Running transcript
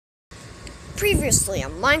Previously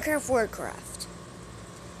on Minecraft Warcraft.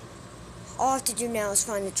 All I have to do now is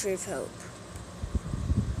find the Tree of Hope.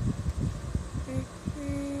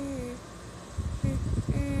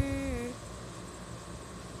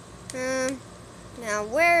 Now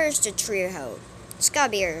where's the Tree of Hope? It's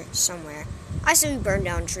gotta be here somewhere. I say we burn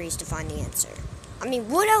down trees to find the answer. I mean,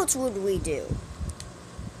 what else would we do?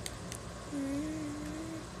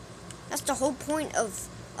 That's the whole point of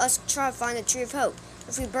us trying to find the Tree of Hope.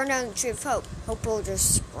 If we burn down the Tree of Hope, hope will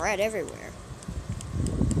just spread everywhere.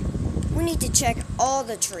 We need to check all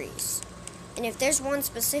the trees. And if there's one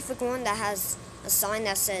specific one that has a sign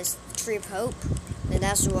that says Tree of Hope, then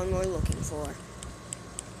that's the one we're looking for.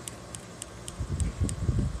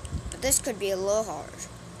 But this could be a little hard.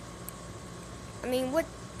 I mean, what's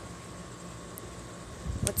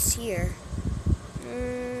here?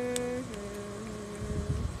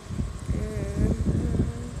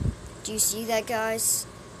 Do you see that, guys?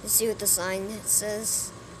 You see what the sign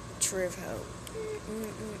says? Tree of Hope.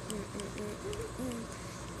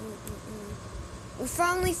 We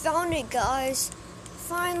finally found it, guys.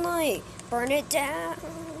 Finally. Burn it down.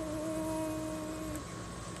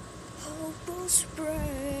 Hope will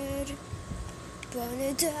spread. Burn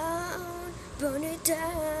it down. Burn it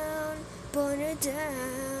down. Burn it down.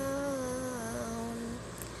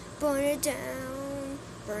 Burn it down.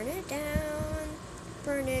 Burn it down.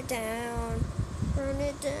 Burn it down. Burn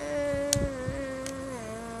it down.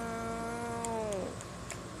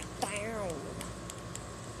 Down.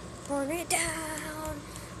 Burn it down.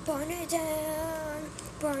 Burn it down.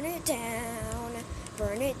 Burn it down.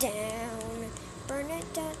 Burn it down. Burn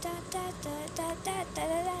it down. Down.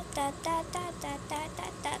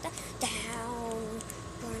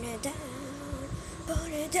 Burn it down.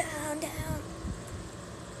 Burn it down. Down.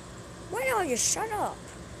 Why don't you shut up?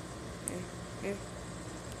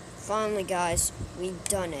 Finally, guys, we've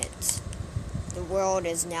done it. The world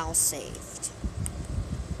is now saved.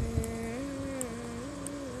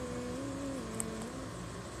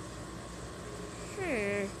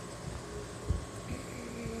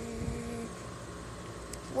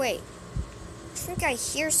 Wait, I think I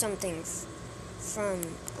hear something from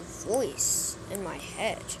a voice in my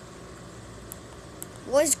head.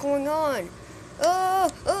 What is going on? Oh!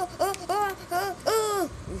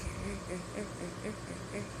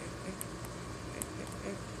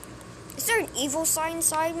 Is there an evil sign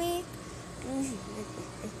inside me?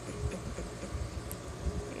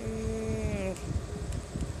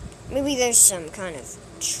 Maybe there's some kind of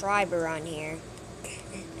tribe around here.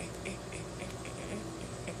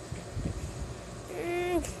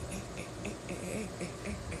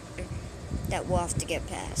 That we'll have to get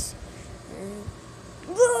past.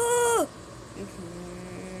 Whoa!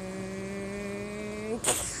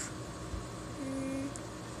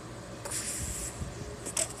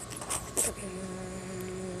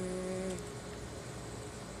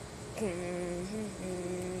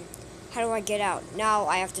 How do I get out? Now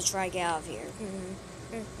I have to try to get out of here.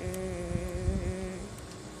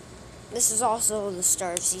 This is also the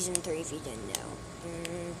start of Season 3 if you didn't know.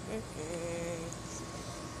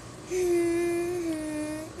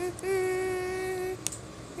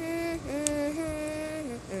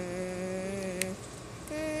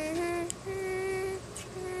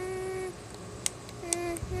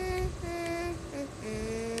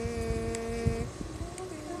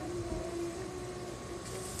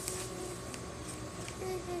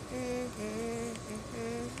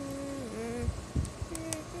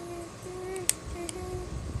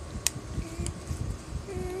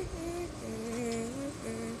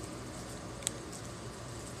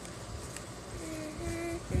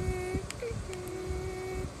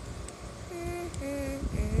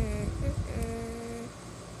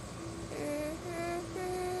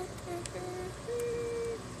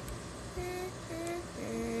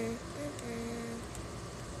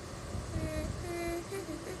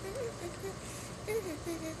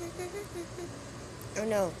 Oh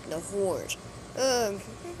no, the horde.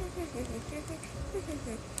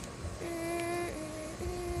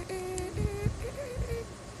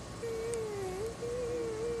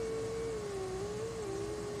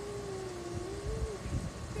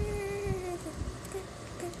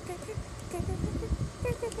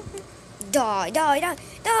 Die, die, die,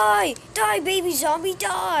 die, die, baby zombie,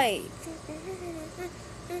 die.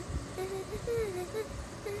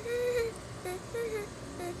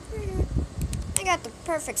 I got the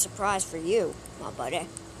perfect surprise for you, my buddy.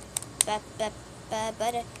 Buddy,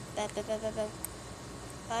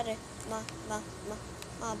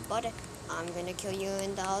 my buddy. I'm gonna kill you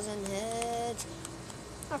in 1,000 hits.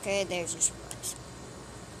 Okay, there's your surprise.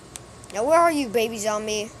 Now, where are you, baby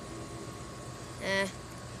zombie?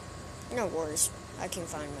 No worries. I can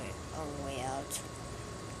find my own way out.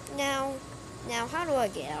 Now, how do I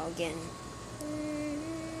get out again?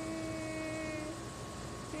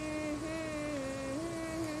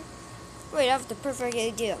 Wait, I have the perfect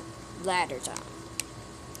idea. Ladder time.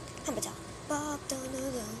 Hump time. Ba da da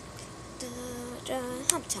da da da.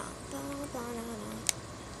 Hump time. Ba ba da da.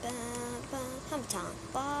 Ba ba. Hump time.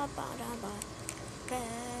 Ba ba da ba. Ba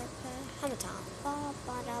ba. Hump time. Ba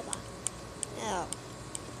ba da ba. Now,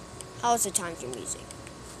 how's the time for music?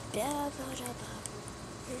 Ba ba da ba.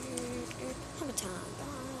 Hump time. Ba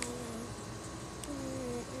da.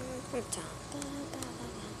 Hump time. Ba ba da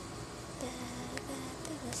ba. Ba ba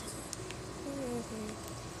da ba.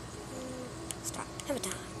 Stop. Hammer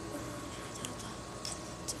time.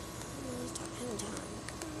 Stop. Hammer time.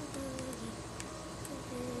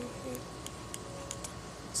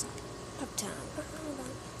 Stop. Pop time. Pop time.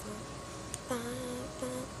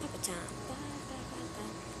 Pop time.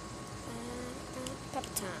 Pop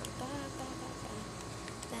time.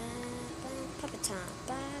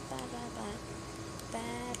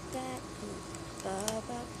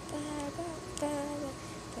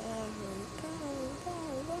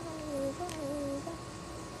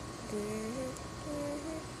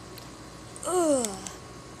 Ugh,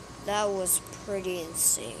 that was pretty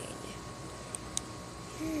insane.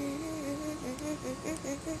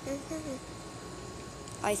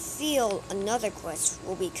 I feel another quest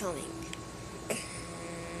will be coming.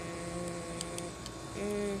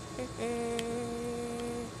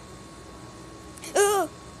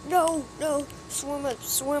 No, swim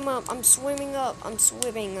up, I'm swimming up.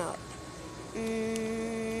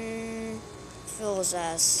 Feels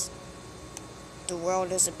as the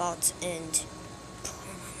world is about to end.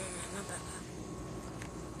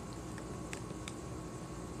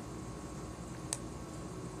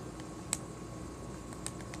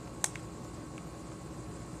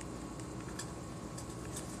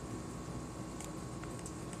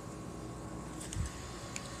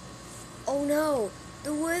 Oh no,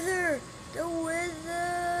 the wither!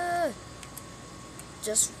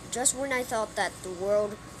 Just when I thought that the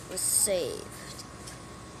world was saved.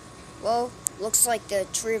 Well, looks like the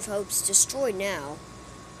Tree of Hope's destroyed now.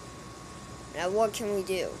 Now what can we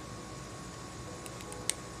do?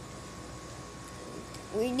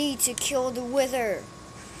 We need to kill the wither.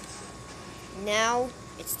 Now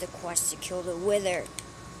it's the quest to kill the wither.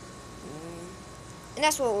 And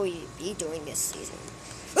that's what we'll be doing this season.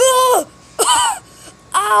 Oh!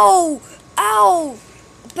 Ow! Ow!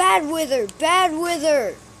 Bad wither!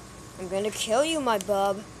 I'm gonna kill you, my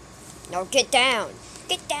bub. Now get down!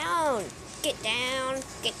 Get down!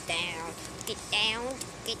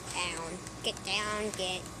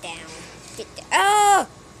 Ah!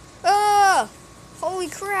 Ah! Holy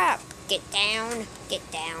crap! Get down!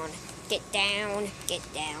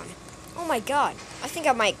 Oh my god, I think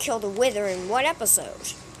I might kill the wither in one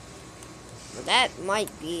episode. Well, that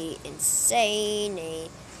might be insane.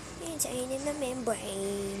 Insane in the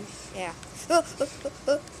membrane. Yeah.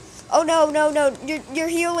 Oh no. You're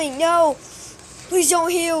healing. No. Please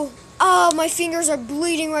don't heal. Ah, my fingers are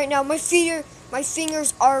bleeding right now. My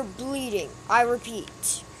fingers are bleeding. I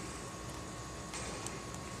repeat.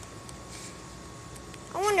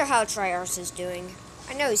 I wonder how Triarchs is doing.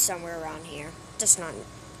 I know he's somewhere around here.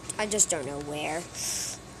 I just don't know where.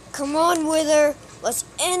 Come on, Wither. Let's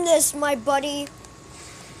end this, my buddy.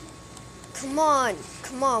 Come on,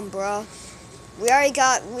 bruh. We are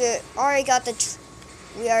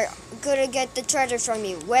gonna get the treasure from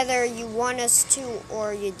you, whether you want us to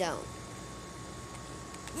or you don't.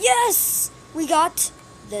 Yes! We got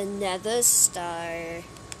the Nether Star.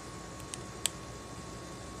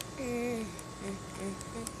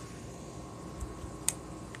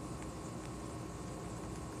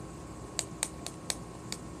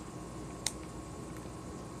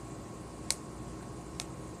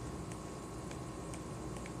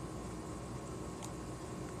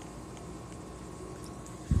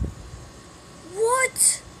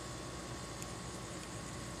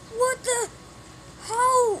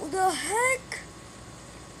 How the heck?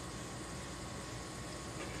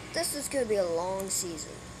 This is gonna be a long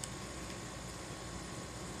season.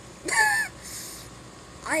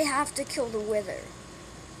 I have to kill the Wither.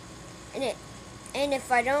 And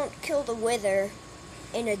if I don't kill the Wither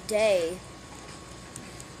in a day,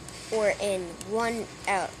 or in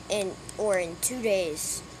 2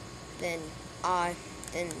 days, then I'll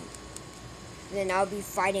be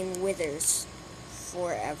fighting Withers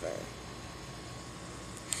forever.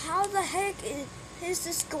 How the heck is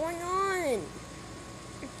this going on?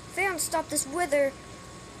 If I don't stop this Wither,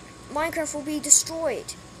 Minecraft will be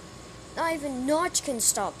destroyed. Not even Notch can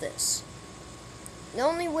stop this. The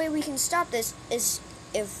only way we can stop this is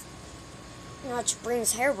if Notch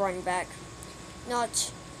brings Herobrine back.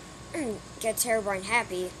 Notch gets Herobrine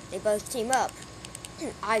happy. They both team up.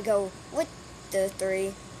 I go with the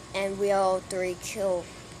three, and we all three kill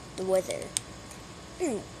the Wither.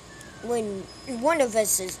 When one of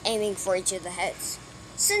us is aiming for each of the heads.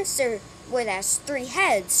 Since the Wither has 3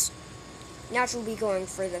 heads, Notch will be going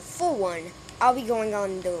for the full one. I'll be going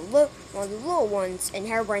on one of the little ones, and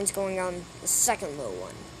Herobrine's going on the second little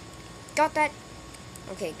one. Got that?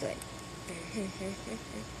 Okay, good.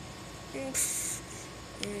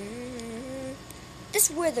 This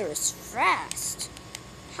Wither is fast.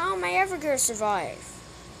 How am I ever gonna survive?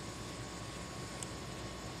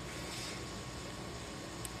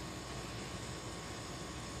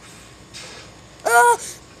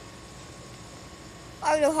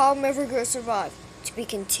 I don't know how I'm ever gonna survive. To be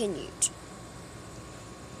continued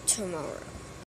tomorrow.